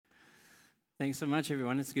Thanks so much,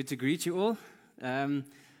 everyone. It's good to greet you all.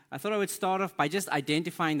 I thought I would start off by just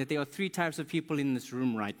identifying that there are three types of people in this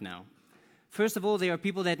room right now. First of all, there are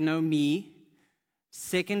people that know me.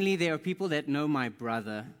 Secondly, there are people that know my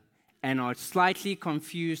brother and are slightly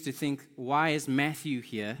confused to think, why is Matthew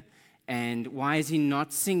here? And why is he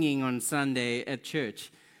not singing on Sunday at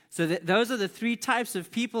church? So those are the three types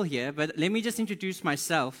of people here, but let me just introduce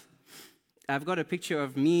myself. I've got a picture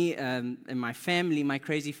of me and my family, my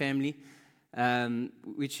crazy family,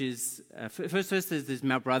 which is, first is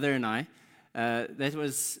my brother and I. That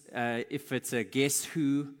was, if it's a guess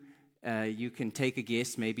who, you can take a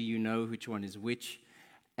guess. Maybe you know which one is which.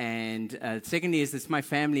 And secondly is it's my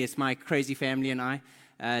family. It's my crazy family and I.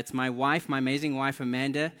 It's my wife, my amazing wife,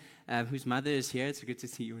 Amanda, whose mother is here. It's good to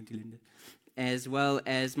see you, Auntie Linda. As well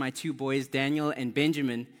as my two boys, Daniel and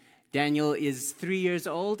Benjamin. Daniel is 3 years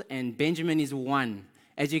old and Benjamin is 1.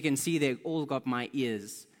 As you can see, they all got my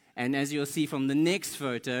ears. And as you'll see from the next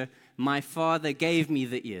photo, my father gave me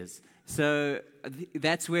the ears. So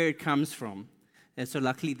that's where it comes from. And so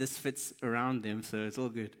luckily this fits around them, so it's all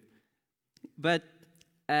good. But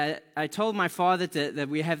I told my father that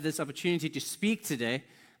we have this opportunity to speak today.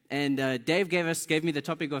 And Dave gave me the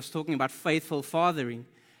topic of talking about faithful fathering.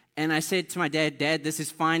 And I said to my dad, Dad, this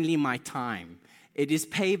is finally my time. It is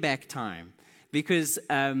payback time. Because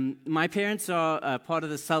my parents are part of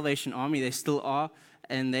the Salvation Army. They still are.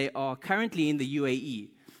 And they are currently in the UAE.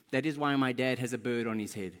 That is why my dad has a bird on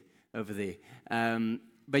his head over there.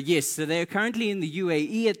 But yes, so they're currently in the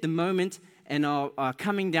UAE at the moment and are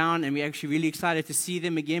coming down, and we're actually really excited to see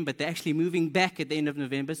them again, but they're actually moving back at the end of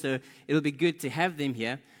November, so it'll be good to have them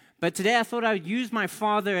here. But today I thought I would use my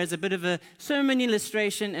father as a bit of a sermon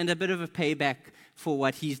illustration and a bit of a payback for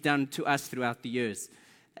what he's done to us throughout the years.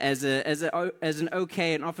 As an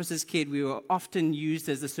OK, an officer's kid, we were often used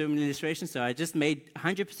as a sermon illustration, so I just made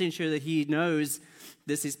 100% sure that he knows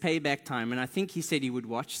this is payback time, and I think he said he would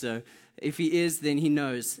watch, so if he is, then he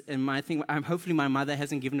knows, and hopefully my mother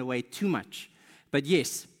hasn't given away too much. But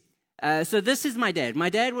yes, so this is my dad. My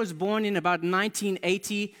dad was born in about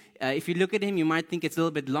 1980. If you look at him, you might think it's a little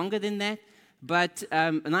bit longer than that. But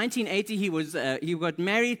 1980, he got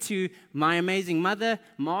married to my amazing mother,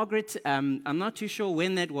 Margaret. I'm not too sure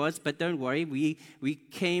when that was, but don't worry. We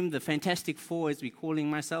came, the Fantastic Four, as we're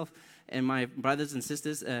calling myself, and my brothers and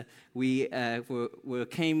sisters. We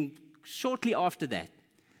came shortly after that.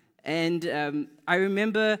 And I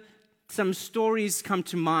remember some stories come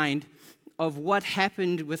to mind of what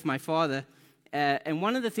happened with my father. And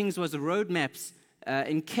one of the things was the road maps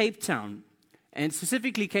in Cape Town. And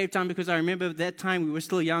specifically Cape Town, because I remember at that time we were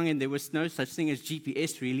still young and there was no such thing as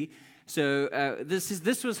GPS really. So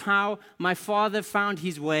this was how my father found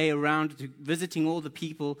his way around to visiting all the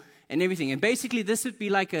people and everything. And basically this would be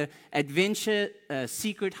like an adventure,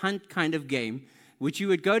 secret hunt kind of game, which you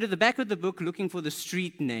would go to the back of the book looking for the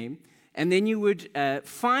street name, and then you would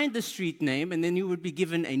find the street name, and then you would be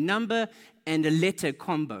given a number and a letter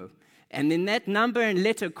combo. And then that number and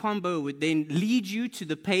letter combo would then lead you to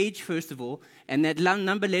the page, first of all, and that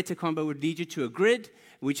number-letter combo would lead you to a grid,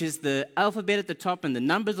 which is the alphabet at the top and the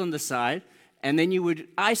numbers on the side, and then you would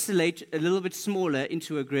isolate a little bit smaller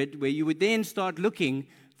into a grid where you would then start looking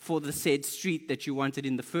for the said street that you wanted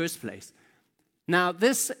in the first place. Now,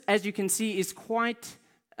 this, as you can see, is quite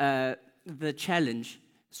the challenge.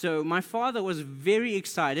 So my father was very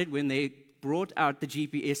excited when they brought out the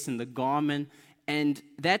GPS and the Garmin, and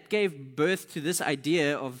that gave birth to this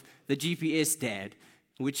idea of the GPS dad,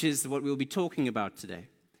 which is what we'll be talking about today.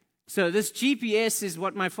 So this GPS is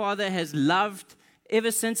what my father has loved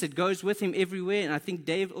ever since. It goes with him everywhere, and I think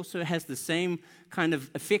Dave also has the same kind of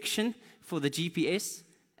affection for the GPS.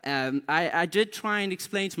 I did try and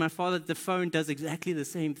explain to my father that the phone does exactly the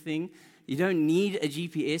same thing. You don't need a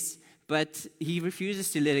GPS, but he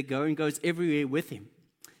refuses to let it go and goes everywhere with him.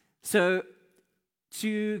 So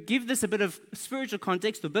to give this a bit of spiritual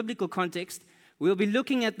context or biblical context, we'll be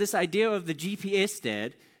looking at this idea of the GPS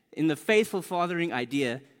dad in the faithful fathering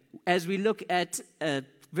idea as we look at a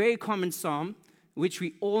very common psalm, which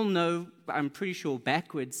we all know, I'm pretty sure,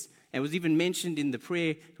 backwards, and was even mentioned in the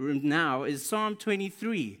prayer room now, is Psalm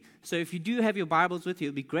 23. So if you do have your Bibles with you,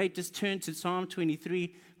 it'll be great. Just turn to Psalm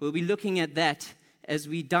 23. We'll be looking at that as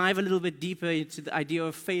we dive a little bit deeper into the idea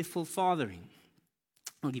of faithful fathering.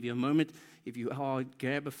 I'll give you a moment. If you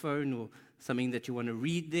grab a phone or something that you want to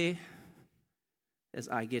read there, as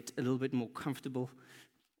I get a little bit more comfortable.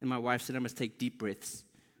 And my wife said I must take deep breaths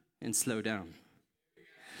and slow down.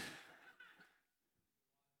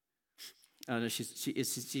 Oh, no, she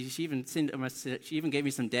even gave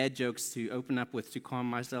me some dad jokes to open up with to calm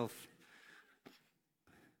myself.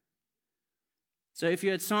 So if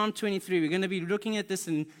you're at Psalm 23, we're going to be looking at this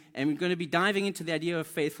and we're going to be diving into the idea of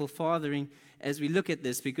faithful fathering as we look at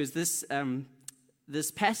this, because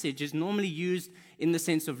this passage is normally used in the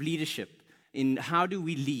sense of leadership, in how do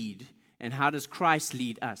we lead and how does Christ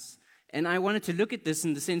lead us. And I wanted to look at this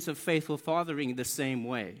in the sense of faithful fathering the same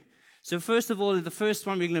way. So first of all, the first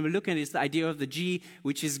one we're going to look at is the idea of the G,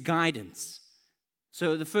 which is guidance.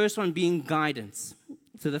 So the first one being guidance.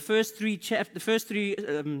 So the first three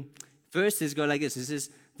verses go like this. It says,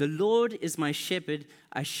 "The Lord is my shepherd,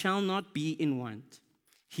 I shall not be in want.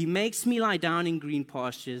 He makes me lie down in green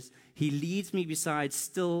pastures. He leads me beside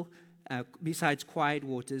quiet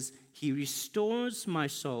waters. He restores my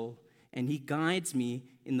soul, and he guides me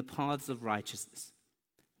in the paths of righteousness."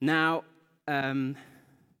 Now,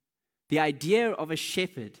 the idea of a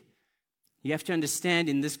shepherd, you have to understand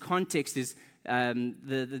in this context is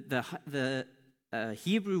the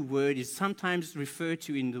Hebrew word is sometimes referred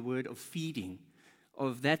to in the word of feeding,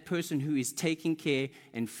 of that person who is taking care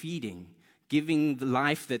and feeding, giving the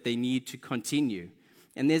life that they need to continue.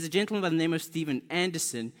 And there's a gentleman by the name of Stephen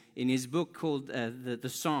Anderson in his book called the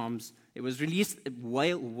Psalms. It was released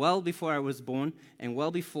well before I was born and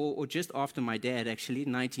well before or just after my dad, actually,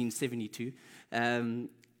 in 1972.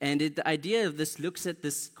 The idea of this looks at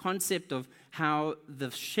this concept of how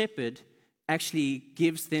the shepherd actually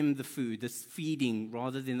gives them the food, this feeding,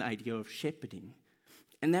 rather than the idea of shepherding.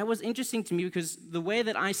 And that was interesting to me because the way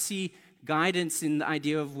that I see guidance in the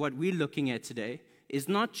idea of what we're looking at today is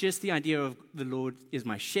not just the idea of the Lord is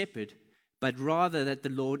my shepherd, but rather that the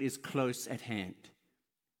Lord is close at hand.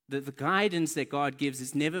 The guidance that God gives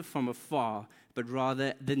is never from afar, but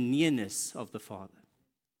rather the nearness of the Father.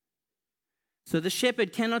 So the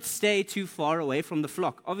shepherd cannot stay too far away from the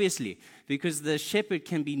flock, obviously, because the shepherd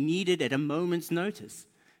can be needed at a moment's notice.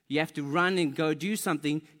 You have to run and go do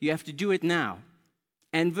something. You have to do it now.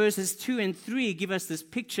 And verses 2 and 3 give us this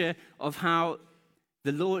picture of how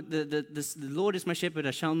the Lord is my shepherd,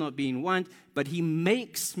 I shall not be in want, but he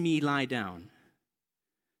makes me lie down.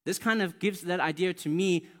 This kind of gives that idea to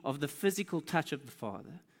me of the physical touch of the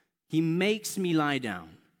Father. He makes me lie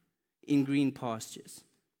down in green pastures.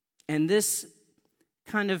 And this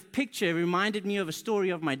kind of picture reminded me of a story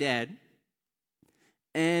of my dad.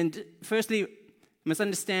 And firstly, you must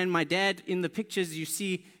understand my dad, in the pictures you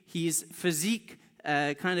see, his physique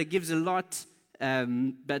kind of gives a lot.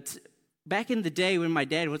 But back in the day when my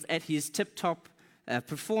dad was at his tip-top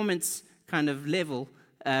performance kind of level,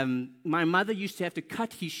 my mother used to have to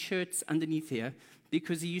cut his shirts underneath here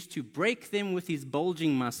because he used to break them with his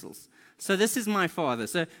bulging muscles. So this is my father.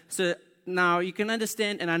 So now you can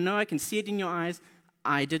understand, and I know I can see it in your eyes,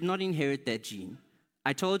 I did not inherit that gene.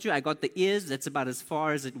 I told you I got the ears, that's about as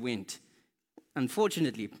far as it went,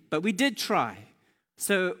 unfortunately. But we did try.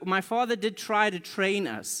 So my father did try to train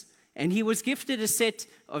us, and he was gifted a set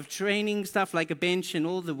of training stuff like a bench and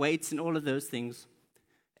all the weights and all of those things.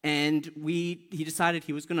 And he decided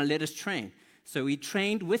he was going to let us train. So we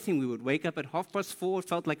trained with him. We would wake up at 4:30. It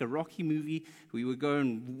felt like a Rocky movie. We would go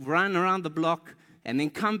and run around the block and then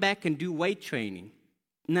come back and do weight training.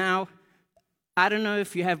 Now, I don't know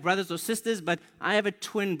if you have brothers or sisters, but I have a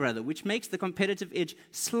twin brother, which makes the competitive edge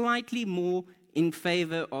slightly more in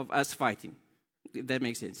favor of us fighting, if that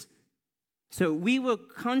makes sense. So we were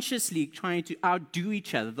consciously trying to outdo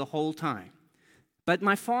each other the whole time. But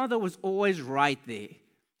my father was always right there.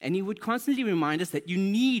 And he would constantly remind us that you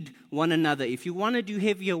need one another. If you want to do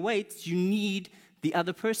heavier weights, you need the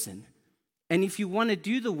other person. And if you want to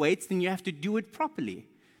do the weights, then you have to do it properly.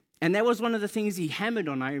 And that was one of the things he hammered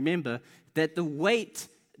on, I remember, that the weight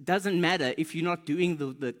doesn't matter if you're not doing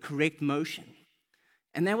the correct motion.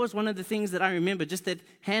 And that was one of the things that I remember, just that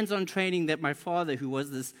hands-on training that my father, who was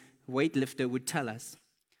this weightlifter, would tell us.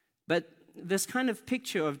 But this kind of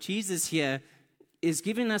picture of Jesus here is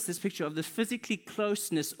giving us this picture of the physically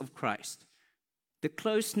closeness of Christ, the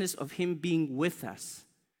closeness of him being with us,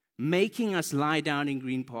 making us lie down in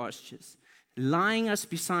green pastures, lying us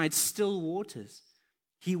beside still waters.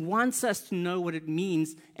 He wants us to know what it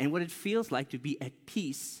means and what it feels like to be at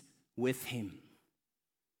peace with him.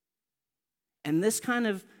 And this kind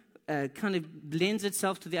of lends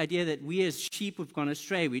itself to the idea that we as sheep have gone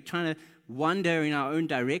astray. We're trying to wander in our own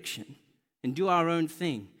direction and do our own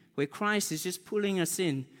thing, where Christ is just pulling us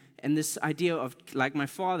in. And this idea of, like my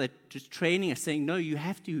father, just training us, saying, no, you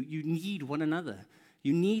need one another.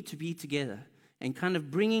 You need to be together, and kind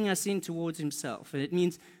of bringing us in towards himself. And it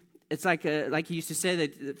means, it's like he used to say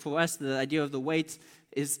that for us, the idea of the weight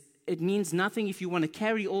is, it means nothing if you want to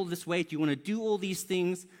carry all this weight, you want to do all these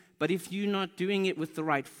things, but if you're not doing it with the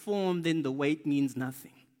right form, then the weight means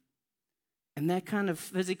nothing. And that kind of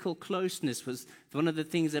physical closeness was one of the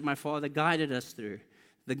things that my father guided us through.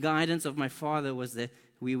 The guidance of my father was that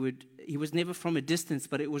he was never from a distance,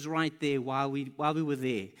 but it was right there while we were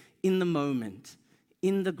there, in the moment,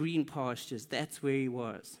 in the green pastures. That's where he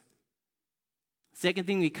was. Second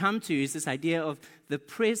thing we come to is this idea of the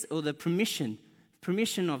permission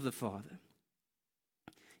of the Father.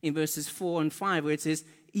 In verses 4 and 5, where it says,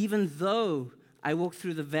 even though I walk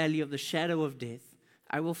through the valley of the shadow of death,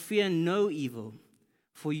 I will fear no evil,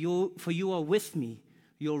 for you are with me.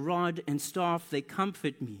 Your rod and staff, they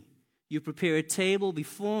comfort me. You prepare a table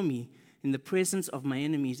before me in the presence of my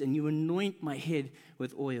enemies, and you anoint my head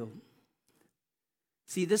with oil.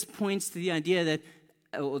 See, this points to the idea that,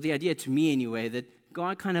 or the idea to me anyway, that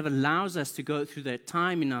God kind of allows us to go through that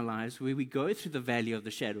time in our lives where we go through the valley of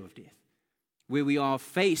the shadow of death, where we are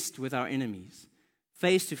faced with our enemies,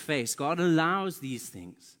 face to face. God allows these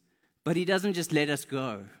things, but He doesn't just let us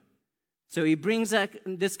go. So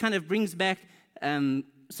this kind of brings back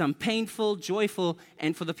some painful, joyful,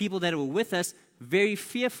 and for the people that were with us, very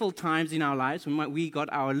fearful times in our lives when we got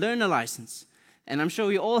our learner license. And I'm sure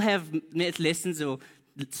we all have lessons or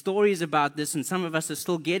stories about this, and some of us are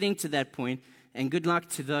still getting to that point, and good luck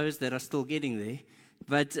to those that are still getting there.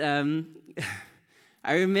 But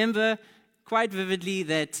I remember quite vividly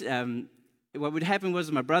that what would happen was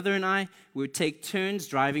my brother and I would take turns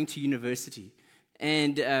driving to university.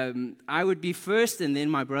 And I would be first, and then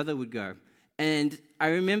my brother would go. And I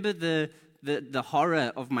remember the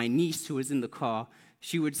horror of my niece who was in the car.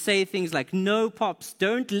 She would say things like, "No, Pops,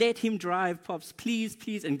 don't let him drive, Pops, please,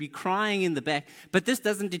 please," and be crying in the back. But this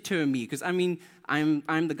doesn't deter me, because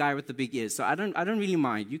I'm the guy with the big ears, so I don't really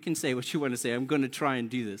mind. You can say what you want to say. I'm going to try and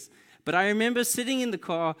do this. But I remember sitting in the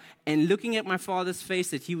car and looking at my father's face,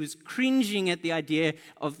 that he was cringing at the idea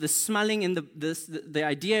of the smelling and the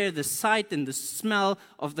idea, the sight and the smell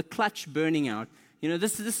of the clutch burning out. You know,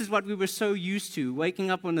 this is what we were so used to, waking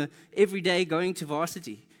up every day going to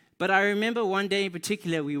varsity. But I remember one day in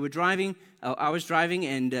particular, I was driving,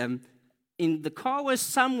 and the car was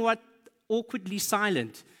somewhat awkwardly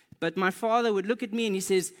silent. But my father would look at me and he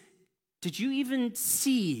says, "Did you even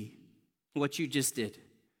see what you just did?"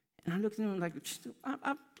 And I looked at him like,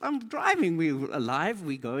 I'm driving, we're alive,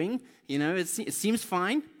 we're going, you know, it seems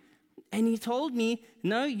fine. And he told me,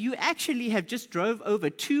 "No, you actually have just drove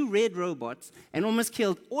over 2 red robots and almost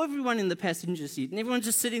killed everyone in the passenger seat." And everyone's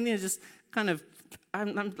just sitting there, just kind of,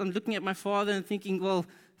 I'm looking at my father and thinking, well,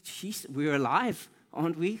 geez, we're alive,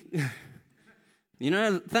 aren't we? You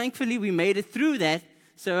know, thankfully we made it through that.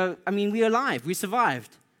 So, I mean, we're alive, we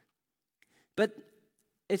survived. But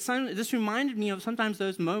this reminded me of sometimes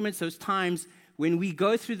those moments, those times when we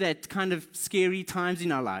go through that kind of scary times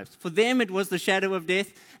in our lives. For them, it was the shadow of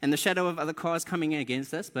death and the shadow of other cars coming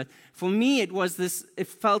against us. But for me, it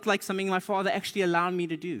felt like something my father actually allowed me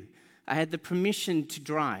to do. I had the permission to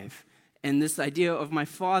drive. And this idea of my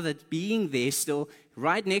father being there still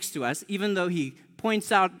right next to us, even though he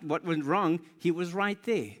points out what went wrong, he was right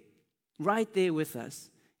there with us.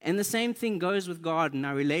 And the same thing goes with God and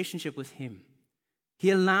our relationship with Him. He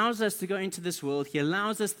allows us to go into this world. He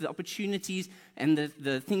allows us the opportunities and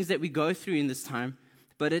the things that we go through in this time.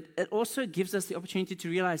 But it also gives us the opportunity to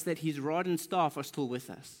realize that His rod and staff are still with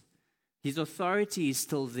us. His authority is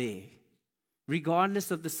still there. Regardless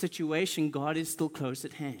of the situation, God is still close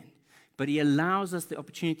at hand. But He allows us the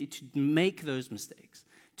opportunity to make those mistakes,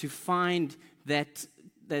 to find that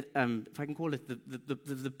if I can call it,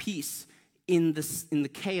 the peace in the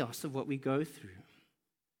chaos of what we go through.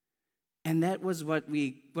 And that was what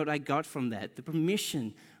I got from that, the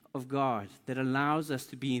permission of God that allows us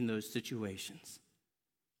to be in those situations.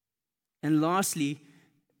 And lastly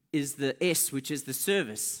is the S, which is the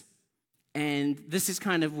service. And this is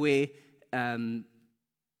kind of where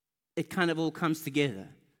it kind of all comes together.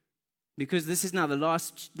 Because this is now the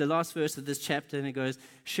last verse of this chapter, and it goes,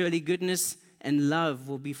 "Surely goodness and love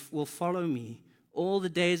will follow me all the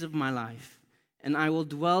days of my life, and I will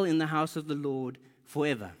dwell in the house of the Lord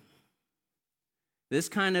forever." This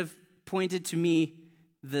kind of pointed to me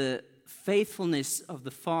the faithfulness of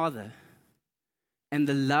the Father and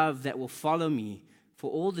the love that will follow me for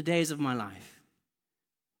all the days of my life.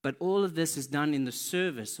 But all of this is done in the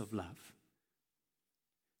service of love.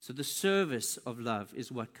 So the service of love is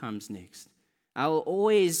what comes next. I will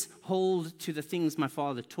always hold to the things my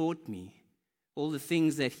Father taught me, all the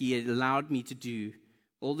things that He had allowed me to do,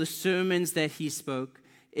 all the sermons that He spoke,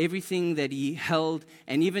 everything that He held,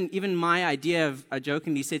 and even my idea of, I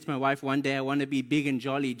jokingly said to my wife one day, I want to be big and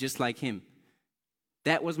jolly just like Him.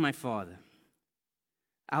 That was my Father.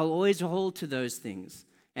 I'll always hold to those things.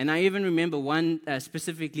 And I even remember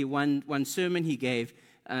specifically one sermon He gave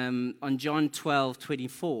on John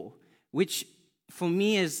 12:24, which for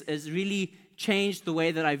me has really changed the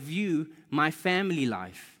way that I view my family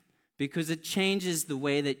life, because it changes the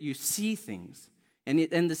way that you see things. And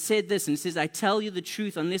it said this, and it says, "I tell you the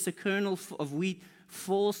truth, unless a kernel of wheat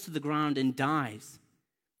falls to the ground and dies,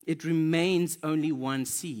 it remains only one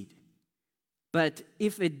seed. But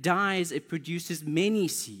if it dies, it produces many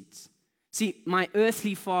seeds." See, my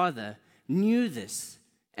earthly father knew this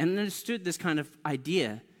and understood this kind of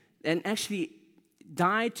idea, and actually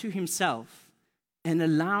died to himself and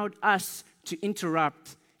allowed us to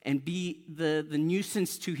interrupt and be the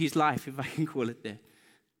nuisance to his life, if I can call it that.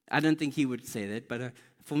 I don't think he would say that, but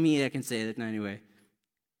for me, I can say that anyway.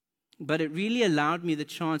 But it really allowed me the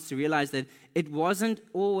chance to realize that it wasn't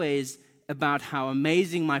always about how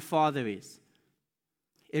amazing my father is.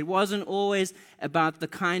 It wasn't always about the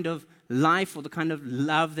kind of life or the kind of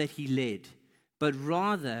love that he led, but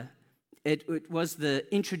rather it was the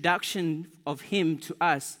introduction of him to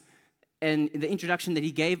us and the introduction that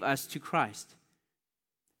he gave us to Christ.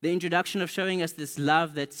 The introduction of showing us this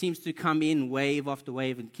love that seems to come in wave after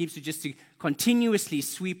wave and keeps to continuously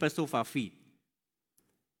sweep us off our feet.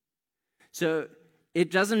 So it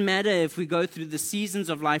doesn't matter if we go through the seasons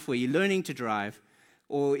of life where you're learning to drive,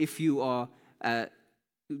 or if you are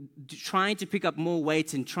trying to pick up more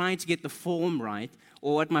weight and trying to get the form right,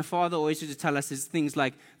 or what my father always used to tell us is things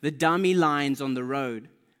like the dummy lines on the road.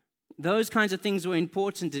 Those kinds of things were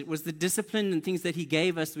important. It was the discipline and things that he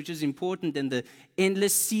gave us which is important, and the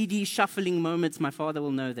endless CD shuffling moments. My father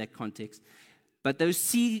will know that context. But those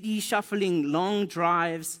CD shuffling long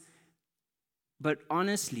drives. But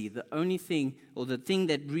honestly, the only thing, or the thing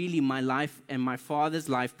that really my life and my father's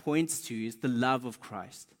life points to, is the love of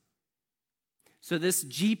Christ. So this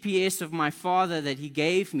GPS of my father that he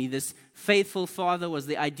gave me, this faithful father, was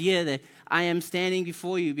the idea that I am standing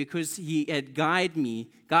before you because he had guided me.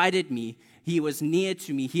 He was near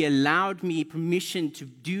to me. He allowed me permission to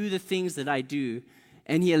do the things that I do.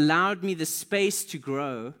 And he allowed me the space to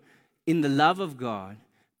grow in the love of God.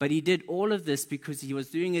 But he did all of this because he was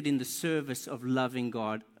doing it in the service of loving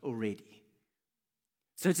God already.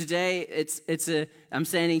 So today, I'm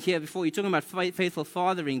standing here before you talking about faithful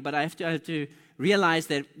fathering, but I have to realize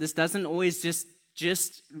that this doesn't always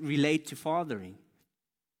just relate to fathering.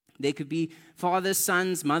 There could be fathers,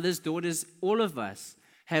 sons, mothers, daughters. All of us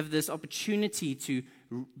have this opportunity to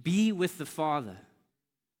be with the Father,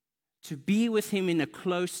 to be with him in a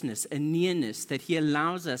closeness, a nearness that he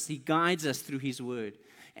allows us, he guides us through his word.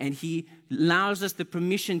 And he allows us the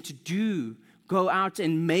permission to go out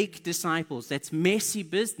and make disciples. That's messy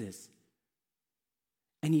business.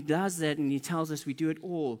 And he does that, and he tells us we do it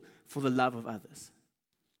all for the love of others.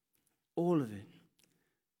 All of it.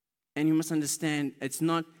 And you must understand, it's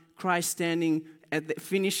not Christ standing at the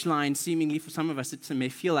finish line. Seemingly for some of us it may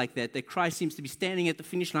feel like that Christ seems to be standing at the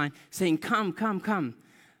finish line saying, "Come, come, come."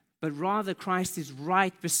 But rather Christ is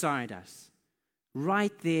right beside us,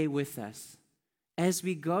 right there with us. As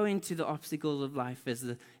we go into the obstacles of life,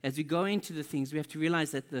 as we go into the things, we have to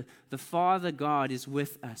realize that the Father God is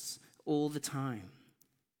with us all the time.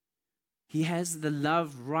 He has the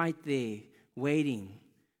love right there waiting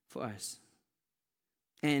for us.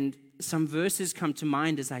 And some verses come to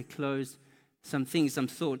mind as I close, some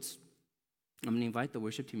thoughts. I'm going to invite the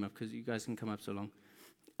worship team up because you guys can come up so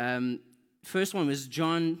long. First one was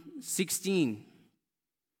John 16.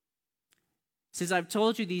 It says, "I've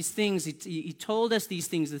told you these things." He told us these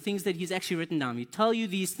things, the things that he's actually written down. He tell you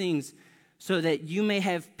these things so that you may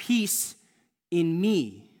have peace in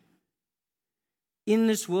me. In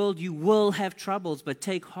this world you will have troubles, but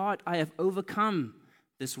take heart, I have overcome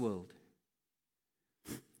this world.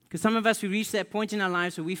 Because some of us, we reach that point in our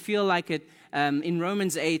lives where we feel like it. In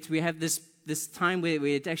Romans 8, we have this time where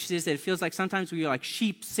it actually says that it feels like sometimes we are like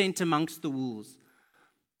sheep sent amongst the wolves.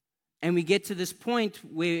 And we get to this point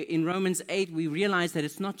where in Romans 8, we realize that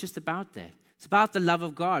it's not just about that. It's about the love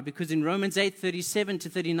of God. Because in Romans 8, 37 to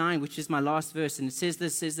 39, which is my last verse, and it says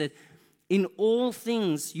that in all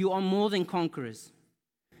things you are more than conquerors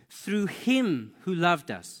through him who loved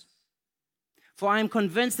us. For I am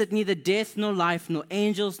convinced that neither death nor life, nor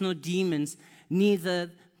angels nor demons,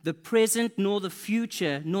 neither the present nor the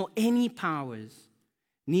future, nor any powers,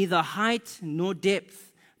 neither height nor depth,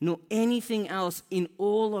 nor anything else in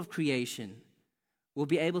all of creation will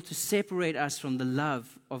be able to separate us from the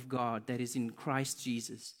love of God that is in Christ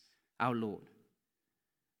Jesus, our Lord.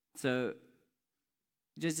 So,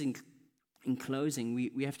 just in closing,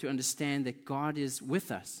 we have to understand that God is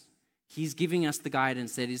with us. He's giving us the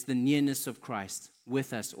guidance that is the nearness of Christ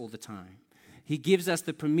with us all the time. He gives us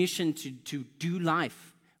the permission to do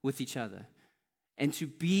life with each other and to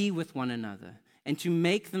be with one another and to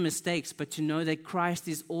make the mistakes, but to know that Christ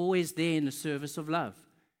is always there in the service of love.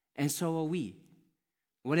 And so are we.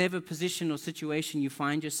 Whatever position or situation you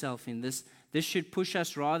find yourself in, this should push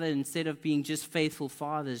us rather, instead of being just faithful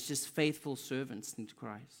fathers, just faithful servants into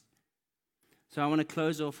Christ. So I want to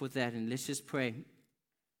close off with that, and let's just pray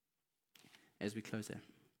as we close there.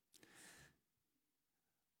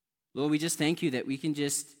 Lord, we just thank you that we can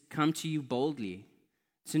just come to you boldly,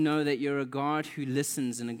 to know that you're a God who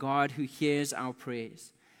listens and a God who hears our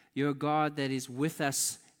prayers. You're a God that is with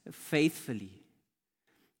us faithfully.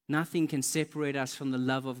 Nothing can separate us from the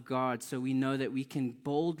love of God, so we know that we can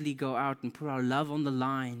boldly go out and put our love on the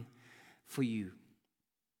line for you.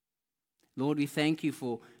 Lord, we thank you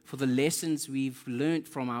for the lessons we've learned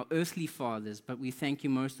from our earthly fathers, but we thank you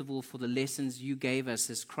most of all for the lessons you gave us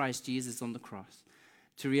as Christ Jesus on the cross,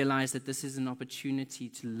 to realize that this is an opportunity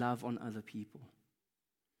to love on other people.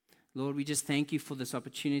 Lord, we just thank you for this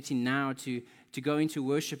opportunity now to go into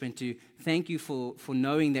worship, and to thank you for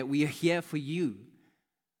knowing that we are here for you.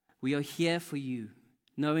 We are here for you,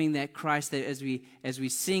 knowing that Christ, that as we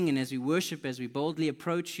sing and as we worship, as we boldly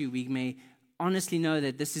approach you, we may honestly know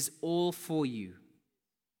that this is all for you.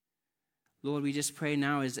 Lord, we just pray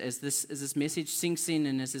now as this message sinks in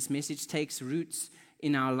and as this message takes roots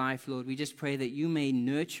in our life, Lord, we just pray that you may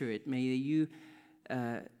nurture it. May you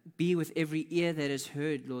be with every ear that has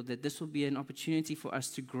heard, Lord, that this will be an opportunity for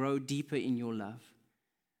us to grow deeper in your love.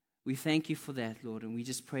 We thank you for that, Lord, and we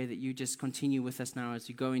just pray that you just continue with us now as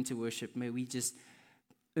we go into worship. May we just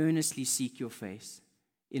earnestly seek your face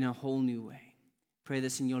in a whole new way. Pray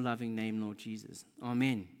this in your loving name, Lord Jesus.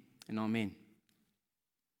 Amen and amen.